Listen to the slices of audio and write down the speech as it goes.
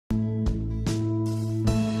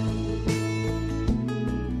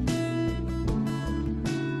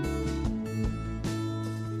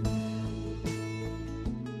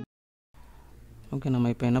Okay, நம்ம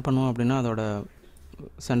இப்போ என்ன பண்ணுவோம் அப்படின்னா அதோட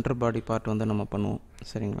சென்டர் பாடி பார்ட் வந்து நம்ம பண்ணுவோம்.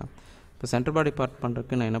 சரிங்களா? இப்போ சென்டர் பாடி பார்ட்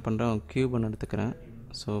பண்ணுறதுக்கு நான் என்ன பண்ணுறேன், க்யூப் ஒன்று எடுத்துக்கிறேன்.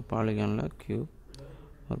 ஸோ பாலிகானில் ஒரு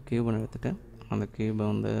க்யூப் ஒன்று எடுத்துகிட்டு அந்த க்யூபை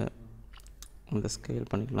வந்து இந்த ஸ்கேல்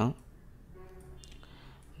பண்ணிக்கலாம்.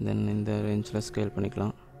 தென் இந்த ரேஞ்சில் ஸ்கேல்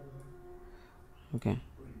பண்ணிக்கலாம். ஓகே,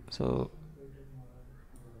 ஸோ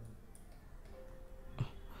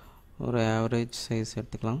ஒரு ஆவரேஜ் சைஸ்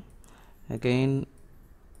எடுத்துக்கலாம். Again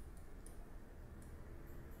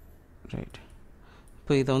right.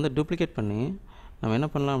 இப்போ இதை வந்து டூப்ளிகேட் பண்ணி நம்ம என்ன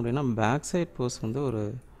பண்ணலாம் அப்படின்னா பேக் சைட் போஸ் வந்து ஒரு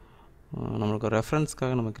நம்மளுக்கு ஒரு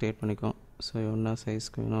ரெஃபரன்ஸ்க்காக நம்ம க்ரியேட் பண்ணிக்கோம். ஸோ என்ன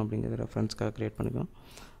சைஸ்க்கு வேணும் அப்படிங்கிறது ரெஃபரன்ஸ்க்காக க்ரியேட் பண்ணிக்கோம்.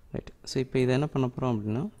 ரைட். ஸோ இப்போ இதை என்ன பண்ண போகிறோம்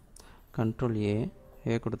அப்படின்னா கண்ட்ரோல்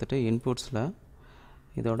ஏ கொடுத்துட்டு இன்புட்ஸில்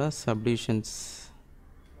இதோட சப்டிவிஷன்ஸ்.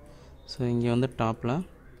 ஸோ இங்கே வந்து டாப்பில்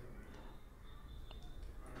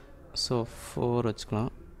ஸோ 4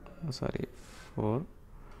 வச்சுக்கலாம். சாரி 4,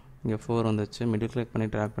 இங்கே 4 வந்துச்சு. மிடில் கிளிக் பண்ணி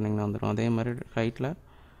ட்ராக் பண்ணிங்கன்னா வந்துடும். அதே மாதிரி ரைட்டில்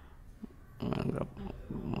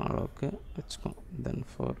அளவுக்கு வச்சுக்கோம். தென்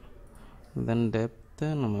 4, தென் டெப்த்து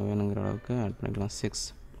நம்ம வேணுங்கிற அளவுக்கு ஆட் பண்ணிக்கலாம் 6.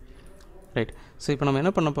 ரைட். ஸோ இப்போ நம்ம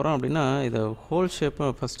என்ன பண்ண போகிறோம் அப்படின்னா இதை ஹோல் ஷேப்பை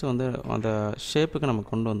ஃபஸ்ட்டு வந்து அந்த ஷேப்புக்கு நம்ம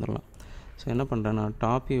கொண்டு வந்துடலாம். ஸோ என்ன பண்ணுறேன், நான்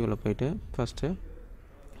டாப் வியூவில் போய்ட்டு ஃபஸ்ட்டு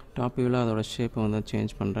டாப் வியூவில் அதோடய ஷேப்பை வந்து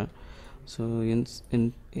சேஞ்ச் பண்ணுறேன். ஸோ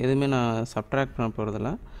எதுவுமே நான் சப்ட்ராக்ட் பண்ண போகிறதில்ல,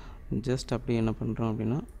 ஜஸ்ட் அப்படி என்ன பண்ணுறோம்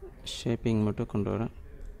அப்படின்னா ஷேப்பிங் மட்டும் கொண்டு வரேன்.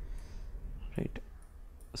 ரைட்.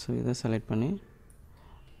 ஸோ இதை செலக்ட் பண்ணி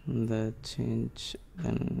இந்த சேஞ்ச்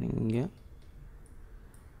தென் இங்கே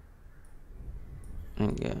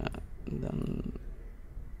தென்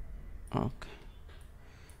ஓகே.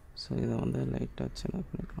 ஸோ இதை வந்து லைட்டாக சின்ன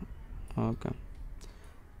பண்ணிக்கலாம். ஓகே,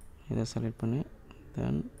 இதை செலக்ட் பண்ணி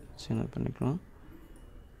தென் சின்ன பண்ணிக்கலாம்.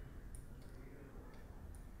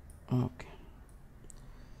 ஓகே.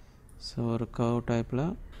 ஸோ ஒரு கர்வ் டைப்பில்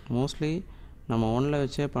மோஸ்ட்லி நம்ம ஒன்றில்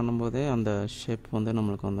வச்சே பண்ணும்போதே அந்த ஷேப் வந்து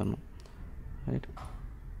நம்மளுக்கு வந்துடணும். ரைட்.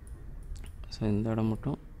 ஸோ இந்த இடம்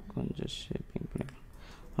மட்டும் கொஞ்சம் ஷேப்பிங் பண்ணிக்கலாம்.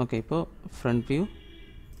 ஓகே, இப்போது front view.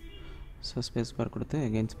 So space bar கொடுத்து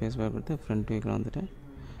அகெயின் ஸ்பேஸ் பார் கொடுத்து ஃப்ரண்ட் வியூவில் வந்துட்டு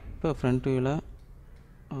இப்போ ஃப்ரண்ட் வியூவில்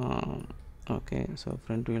ஓகே. ஸோ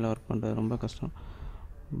ஃப்ரண்ட் வியூவில் ஒர்க் பண்ணுறது ரொம்ப கஷ்டம்.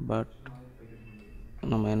 பட்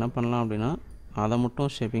நம்ம என்ன பண்ணலாம் அப்படின்னா அதை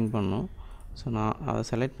மட்டும் ஷேப்பிங் பண்ணணும். ஸோ நான் அதை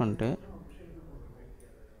செலக்ட் பண்ணிட்டு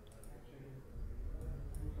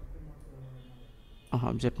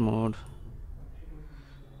ஆப்ஜெக்ட்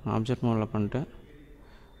மோடில் பண்ணிட்டு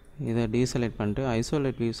இதை டீசெலக்ட் பண்ணிட்டு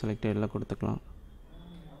ஐசோலேட் வியூ செலக்டடில் கொடுத்துக்கலாம்.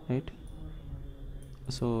 ரைட்.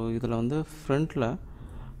 ஸோ இதில் வந்து ஃப்ரண்ட்டில்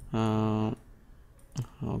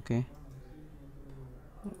okay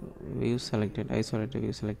view selected isolated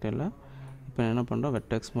view செலக்டடில் இப்போ என்ன பண்ணுறோம்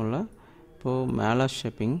வெர்டெக்ஸ் மோடில் இப்போது மேலே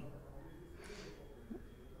ஷேப்பிங்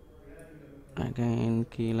அகைன்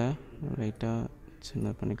கீழே லைட்டாக சின்ன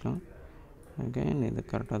பண்ணிக்கலாம். அகைன் இது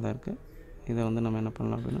கரெக்டாக தான் இருக்குது. இதை வந்து நம்ம என்ன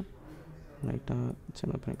பண்ணலாம் அப்படின்னா லைட்டாக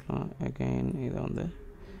சின்ன பண்ணிக்கலாம். அகைன் இதை வந்து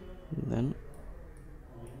தென்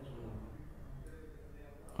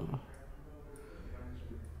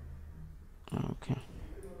ஓகே.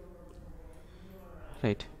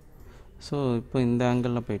 ரைட். ஸோ இப்போ இந்த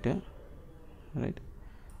ஆங்கிளில் போய்ட்டு ரைட்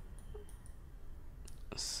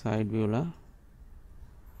சைட் வியூவில்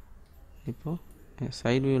இப்போது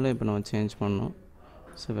சைட் வியூவில் இப்போ நம்ம சேஞ்ச் பண்ணோம்.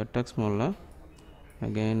 ஸோ வெர்டெக்ஸ் மோடில்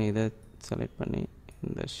அகெயின் இதை செலக்ட் பண்ணி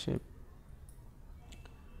இந்த ஷேப்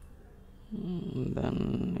தென்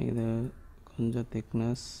இது கொஞ்சம்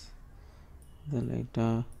திக்னஸ் இது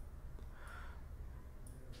லைட்டாக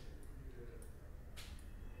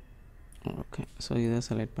ஓகே. ஸோ இதை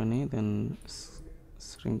செலக்ட் பண்ணி தென்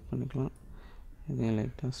ஸ்ட்ரிங்க் பண்ணிக்கலாம். இதையும்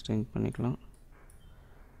லைட்டாக ஸ்ட்ரிங்க் பண்ணிக்கலாம்.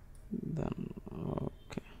 Then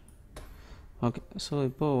okay. ஸோ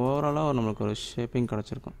இப்போது ஓவராலாக நம்மளுக்கு ஒரு ஷேப்பிங்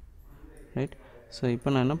கிடச்சிருக்கும். ரைட். ஸோ இப்போ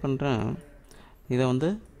நான் என்ன பண்ணுறேன், இதை வந்து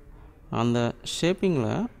அந்த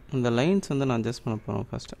ஷேப்பிங்கில் இந்த லைன்ஸ் வந்து நான் அட்ஜஸ்ட் பண்ண போகிறேன்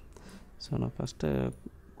ஃபஸ்ட்டு. ஸோ நான் ஃபஸ்ட்டு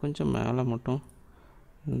கொஞ்சம் மேலே மட்டும்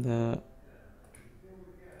இந்த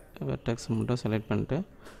வெர்டெக்ஸ் மட்டும் செலக்ட் பண்ணிட்டு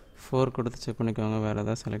 4 கொடுத்து செக் பண்ணிக்கோங்க வேறு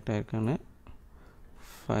எதாவது செலக்ட் ஆகிருக்கான்னு.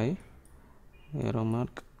 5 ஏரோ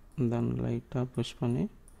மார்க் தென் லைட்டாக புஷ் பண்ணி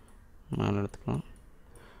மேலே எடுத்துக்கலாம்.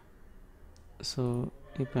 ஸோ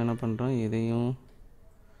இப்போ என்ன பண்ணுறோம், இதையும்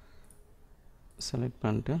செலக்ட்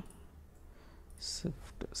பண்ணிட்டு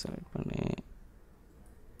ஷிஃப்ட் செலக்ட் பண்ணி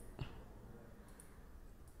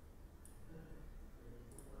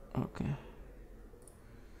ஓகே.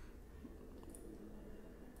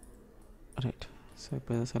 ரைட். ஸோ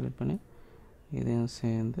இப்போ இதை செலக்ட் பண்ணி இதையும்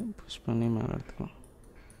சேர்ந்து புஷ் பண்ணி மேலே எடுத்துக்கலாம்.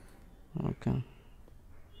 Okay.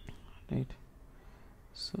 Right.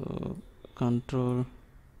 So control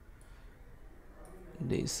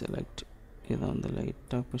deselect இதை வந்து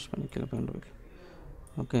லைட்டாக புஷ் பண்ணி கீழே கொண்டு வைக்கலாம்.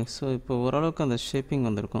 ஓகே, ஸோ இப்போ ஓரளவுக்கு அந்த ஷேப்பிங்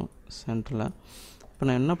வந்திருக்கும் சென்டரில். இப்போ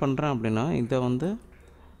நான் என்ன பண்ணுறேன் அப்படின்னா, இதை வந்து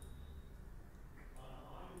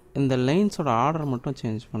இந்த லைன்ஸோட ஆர்டர் மட்டும்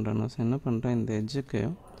சேஞ்ச் பண்ணுறேன். நான் என்ன பண்ணுறேன், இந்த எட்ஜுக்கு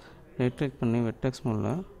ரைட் கிளிக் பண்ணி வெர்டெக்ஸ்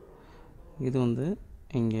மோடில் இது வந்து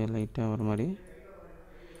இங்கே லைட்டாக வர மாதிரி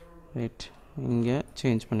ரைட் இங்கே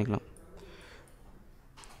சேஞ்ச் பண்ணிக்கலாம்.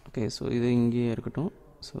 ஓகே, ஸோ இது இங்கேயே இருக்கட்டும்.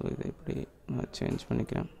 ஸோ இதை இப்படி நான் சேஞ்ச்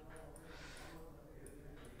பண்ணிக்கிறேன்.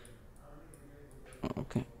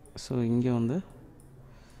 ஓகே, ஸோ இங்கே வந்து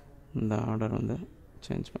இந்த ஆர்டர் வந்து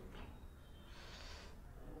சேஞ்ச் பண்ணிக்கலாம்.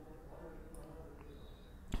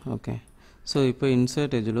 ஓகே, ஸோ இப்போ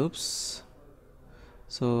இன்சர்ட் எட்ஜ் லூப்ஸ்.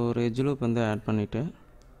 ஸோ ஒரு எட்ஜ் லூப் வந்து ஆட் பண்ணிவிட்டு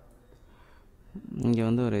இங்கே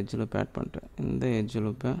வந்து ஒரு எட்ஜ் லூப் ஆட் பண்ணிட்டேன். இந்த எட்ஜ்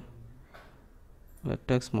லூப்பை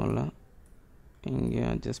வெர்டெக்ஸ் மோடில் இங்கே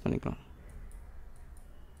அட்ஜஸ்ட் பண்ணிக்கலாம்.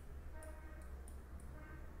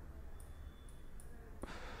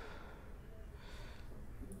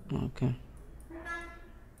 ஓகே,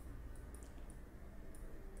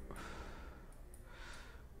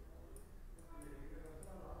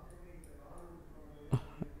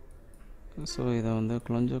 ஸோ இதை வந்து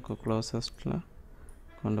கொஞ்சம் க்ளோசஸ்ட்டில்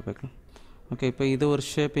கொண்டு போய்க்கலாம். ஓகே, இப்போ இது ஒரு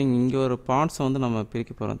ஷேப்பிங். இங்கே ஒரு பார்ட்ஸை வந்து நம்ம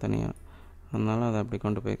பிரிக்க போகிறோம் தனியாக, அதனால் அதை அப்படி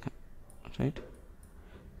கொண்டு போய்க்கேன். ரைட்,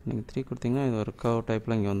 நீங்கள் 3 கொடுத்தீங்கன்னா இது ஒரு கர்வ்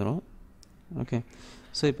டைப்பில் இங்கே வந்துடும். ஓகே,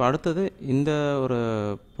 ஸோ இப்போ அடுத்தது இந்த ஒரு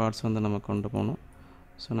பார்ட்ஸ் வந்து நம்ம கொண்டு போகணும்.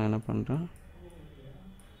 ஸோ நான் என்ன பண்ணுறேன்,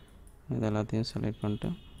 இது எல்லாத்தையும் செலக்ட் பண்ணிட்டு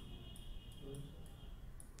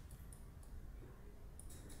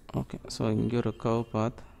ஓகே, ஸோ இங்கே ஒரு கர்வ்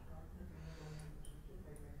பாத்.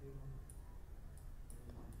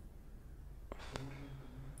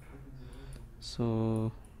 ஸோ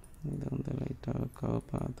இதை வந்து லைட்டாக கர்வ்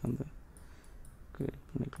பாத் வந்து க்ரியேட்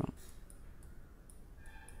பண்ணிக்கலாம்.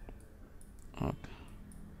 Okay,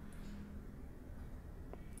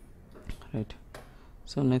 right.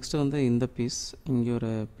 ஸோ நெக்ஸ்ட்டு வந்து இந்த பீஸ், இங்கே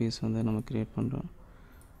ஒரு பீஸ் வந்து நம்ம க்ரியேட் பண்ணுறோம்.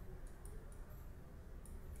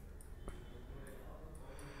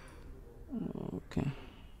 Okay,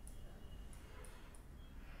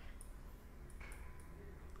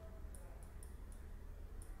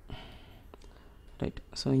 right.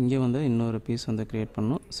 ஸோ இங்கே வந்து இன்னொரு பீஸ் வந்து க்ரியேட்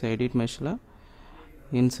பண்ணணும். So edit மெஷ்ஷில்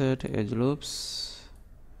insert edge loops,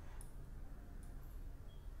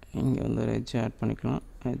 இங்கே வந்து ஒரு எட்ஜ் ஆட் பண்ணிக்கலாம்.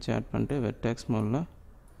 எட்ஜ் ஆட் பண்ணிட்டு வெர்டெக்ஸ் மோடில்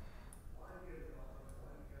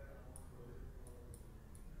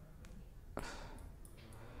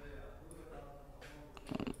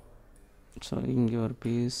ஸோ இங்கே ஒரு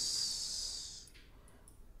பீஸ்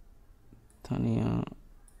தனியாக.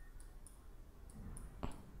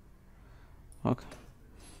 ஓகே,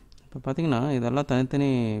 இப்போ பார்த்தீங்கன்னா இதெல்லாம் தனித்தனி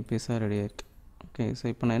பீஸாக ரெடி ஆகிருக்கு. ஓகே, ஸோ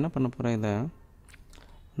இப்போ நான் என்ன பண்ண போகிறேன், இதை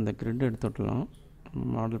இந்த கிரிட் எடுத்து விட்டுலாம்,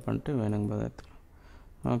 மாடல் பண்ணிட்டு வேணுங்க போது எடுத்துக்கலாம்.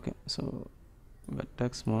 ஓகே, ஸோ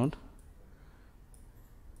வெர்டெக்ஸ் மோட்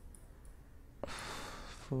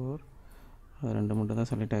 4, அது 2 மட்டும்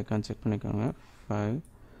தான் செலக்ட் ஆகிருக்கான்னு செக் பண்ணிக்கோங்க.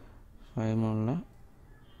 5 மோடில்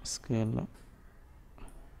ஸ்கேலில்.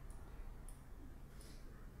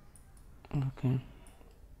 ஓகே,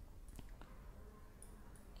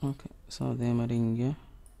 ஓகே, ஸோ அதே மாதிரி இங்கே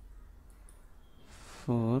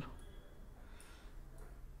 4.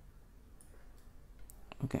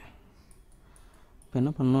 ஓகே, இப்போ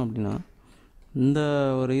என்ன பண்ணோம் அப்படின்னா, இந்த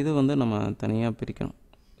ஒரு இது வந்து நம்ம தனியாக பிரிக்கணும்.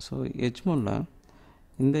 ஸோ எட்ஜ் மோடில்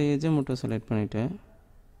இந்த எட்ஜை மட்டும் செலக்ட் பண்ணிவிட்டு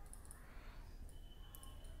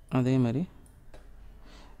அதே மாதிரி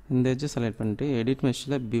இந்த எட்ஜை செலக்ட் பண்ணிவிட்டு எடிட்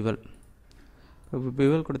மெஷ்ஷில் பிவல். இப்போ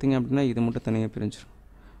பிவல் கொடுத்தீங்க அப்படின்னா இது மட்டும் தனியாக பிரிஞ்சிடும்.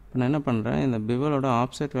 இப்போ நான் என்ன பண்ணுறேன், இந்த பிவலோட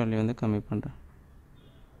ஆஃப்செட் வேல்யூ வந்து கம்மி பண்ணுறேன்.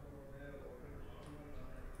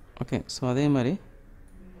 ஓகே, ஸோ அதே மாதிரி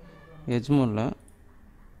எட்ஜ் மோடில்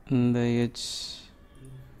இந்த எட்ஜ்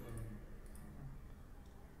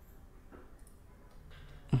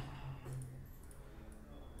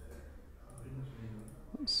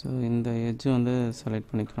ஸோ இந்த எட்ஜ் வந்து செலக்ட்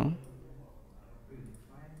பண்ணிக்கலாம்.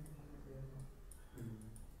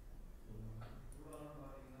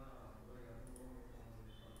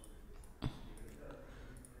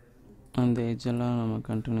 அந்த எட்ஜெல்லாம் நம்ம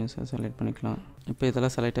கண்டினியூஸாக செலக்ட் பண்ணிக்கலாம். இப்போ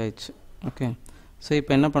இதெல்லாம் செலக்ட் ஆகிடுச்சு. ஓகே, ஸோ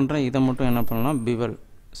இப்போ என்ன பண்ணுறேன், இதை மட்டும் என்ன பண்ணலாம், bevel.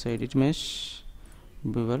 So edit mesh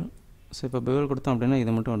bevel. So இப்போ பிவல் கொடுத்தோம் அப்படின்னா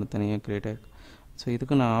இது மட்டும் ஒன்று தனியாக க்ரியேட் ஆகிருக்கு. ஸோ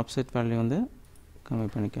இதுக்கு நான் ஆப்செட் வேல்யூ வந்து கம்மி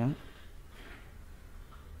பண்ணிக்கிறேன்.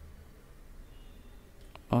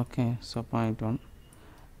 Okay, so 0.1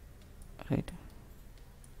 right.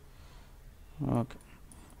 Okay,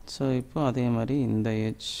 so இப்போ அதே மாதிரி இந்த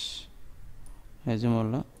எட்ஜ்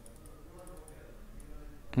மோடில்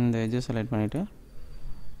இந்த எட்ஜை செலக்ட் பண்ணிவிட்டு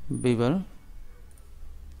பிவல்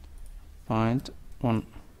 0.1.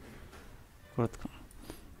 கொடுத்துக்கலாம்.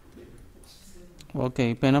 ஓகே,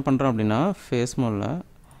 இப்போ என்ன பண்ணுறோம் அப்படின்னா ஃபேஸ் மோடில்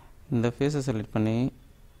இந்த ஃபேஸை செலக்ட் பண்ணி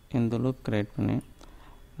இந்த லூப் க்ரியேட் பண்ணி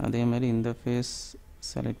அதே மாதிரி இந்த ஃபேஸ்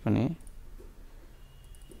செலக்ட் பண்ணி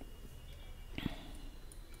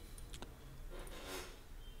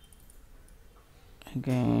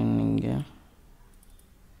அகைன் இங்கே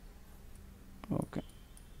ஓகே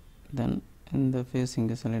தென் இந்த ஃபேஸ்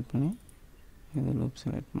இங்கே செலக்ட் பண்ணி இந்த லூப்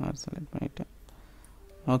செலக்ட் பண்ணிவிட்டேன்.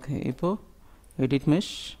 ஓகே, இப்போது எடிட்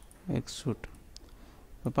மெஷ் எக்ஸ்ட்ரூட்.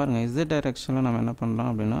 இப்போ பாருங்கள் இஸ் டைரெக்ஷனில் நம்ம என்ன பண்ணுறோம்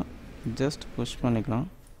அப்படின்னா ஜஸ்ட் புஷ் பண்ணிக்கலாம்.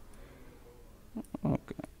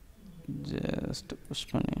 ஓகே, ஜஸ்ட் புஷ்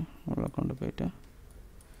பண்ணி உள்ளே கொண்டு போயிட்டு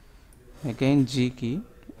அகெயின் ஜி கீ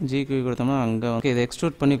கொடுத்தோம்னா அங்கே ஓகே இதை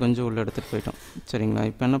எக்ஸ்ட்ரூட் பண்ணி கொஞ்சம் உள்ளே எடுத்துகிட்டு போயிட்டோம். சரிங்களா,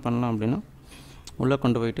 இப்போ என்ன பண்ணலாம் அப்படின்னா உள்ளே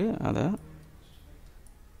கொண்டு போயிட்டு அதை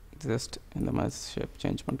ஜஸ்ட் இந்த மாதிரி ஷேப்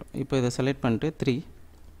சேஞ்ச் பண்ணுறோம். இப்போ இதை செலக்ட் பண்ணிட்டு 3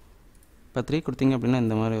 இப்போ 3 கொடுத்தீங்க அப்படின்னா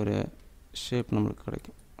இந்த மாதிரி ஒரு ஷேப் நம்மளுக்கு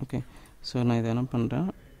கிடைக்கும். ஓகே, ஸோ நான் இதை என்ன பண்ணுறேன்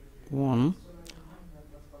 1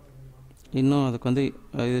 இன்னும் அதுக்கு வந்து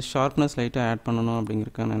இது ஷார்ப்னஸ் லைட்டாக ஆட் பண்ணணும்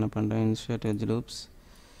அப்படிங்கிறக்க நான் என்ன பண்ணுறேன் இன்சர்ட் எட்ஜ் லூப்ஸ்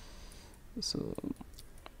ஸோ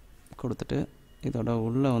கொடுத்துட்டு இதோட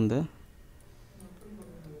உள்ளே வந்து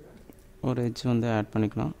ஒரு எட்ஜ் வந்து ஆட்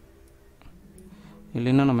பண்ணிக்கலாம்.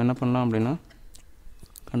 இல்லைன்னா நம்ம என்ன பண்ணலாம் அப்படின்னா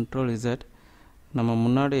Ctrl Z நம்ம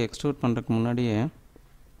முன்னாடி எக்ஸ்ட்ரூட் பண்ணுறதுக்கு முன்னாடியே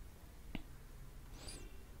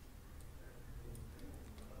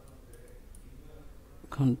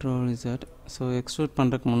Ctrl Z ஸோ எக்ஸ்ட்ரூட்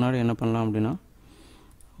பண்ணுறதுக்கு முன்னாடி என்ன பண்ணலாம் அப்படின்னா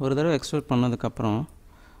ஒரு தடவை எக்ஸ்ட்ரூட் பண்ணதுக்கப்புறம்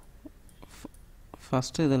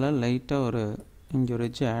ஃபஸ்ட்டு இதில் லைட்டாக ஒரு இங்கே ஒரு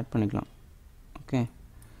எட்ஜ் ஆட் பண்ணிக்கலாம். ஓகே,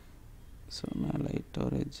 ஸோ நான் லைட்டாக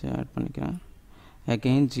ஒரு எட்ஜ் ஆட் பண்ணிக்கிறேன்.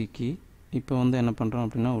 அகெயின் ஜி கீ இப்போ வந்து என்ன பண்ணுறோம்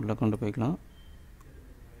அப்படின்னா உள்ளே கொண்டு போய்க்கலாம்.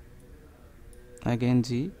 அகெயின்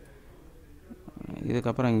ஜி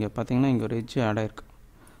இதுக்கப்புறம் இங்கே பார்த்தீங்கன்னா இங்கே ஒரு எட்ஜ் ஆட் ஆகிருக்கு.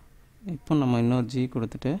 இப்போ நம்ம இன்னொரு ஜி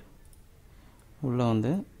கொடுத்துட்டு உள்ளே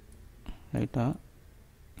வந்து லைட்டாக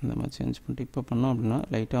இந்த மாதிரி சேஞ்ச் பண்ணிட்டு இப்போ பண்ணோம் அப்படின்னா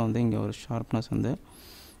லைட்டாக வந்து இங்கே ஒரு ஷார்ப்னஸ் வந்து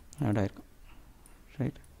ஆட் ஆகிருக்கு.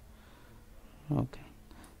 ரைட், ஓகே,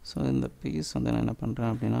 ஸோ இந்த பீஸ் வந்து நான் என்ன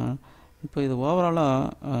பண்ணுறேன் அப்படின்னா இப்போ இது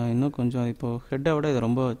ஓவராலாக இன்னும் கொஞ்சம் இப்போது ஹெட்டை விட இது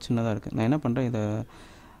ரொம்ப சின்னதாக இருக்குது. நான் என்ன பண்ணுறேன் இதை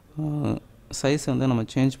சைஸ் வந்து நம்ம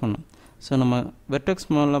சேஞ்ச் பண்ணோம். ஸோ நம்ம வெர்டெக்ஸ்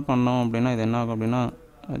மோடில் பண்ணோம் அப்படின்னா இது என்ன ஆகும் அப்படின்னா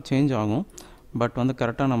சேஞ்ச் ஆகும், பட் வந்து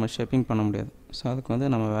கரெக்டாக நம்ம ஷேப்பிங் பண்ண முடியாது. ஸோ அதுக்கு வந்து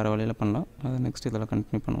நம்ம வேறு வழியில் பண்ணலாம். அதை நெக்ஸ்ட் இதில்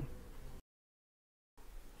கண்டினியூ பண்ணுவோம்.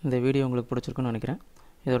 இந்த வீடியோ உங்களுக்கு பிடிச்சிருக்குன்னு நினைக்கிறேன்.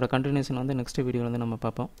 இதோட கண்டினியூஷன் வந்து நெக்ஸ்ட் வீடியோவில் வந்து நம்ம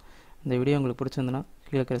பார்ப்போம். இந்த வீடியோ உங்களுக்கு பிடிச்சிருந்துன்னா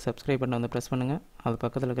கீழே இருக்கிற சப்ஸ்கிரைப் பட்டனை வந்து ப்ரெஸ் பண்ணுங்கள். அது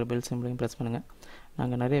பக்கத்தில் இருக்கிற பெல் சிம்பிளையும் ப்ரெஸ் பண்ணுங்கள்.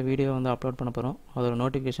 நாங்கள் நிறைய வீடியோ வந்து அப்லோட் பண்ண போகிறோம். அதோட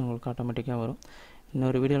நோட்டிஃபிகேஷன் உங்களுக்கு ஆட்டோமேட்டிக்காக வரும்.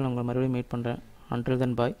 இன்னொரு வீடியோவில் உங்களை மறுபடியும் மீட் பண்ணுறேன். Until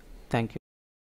then, bye. Thank you.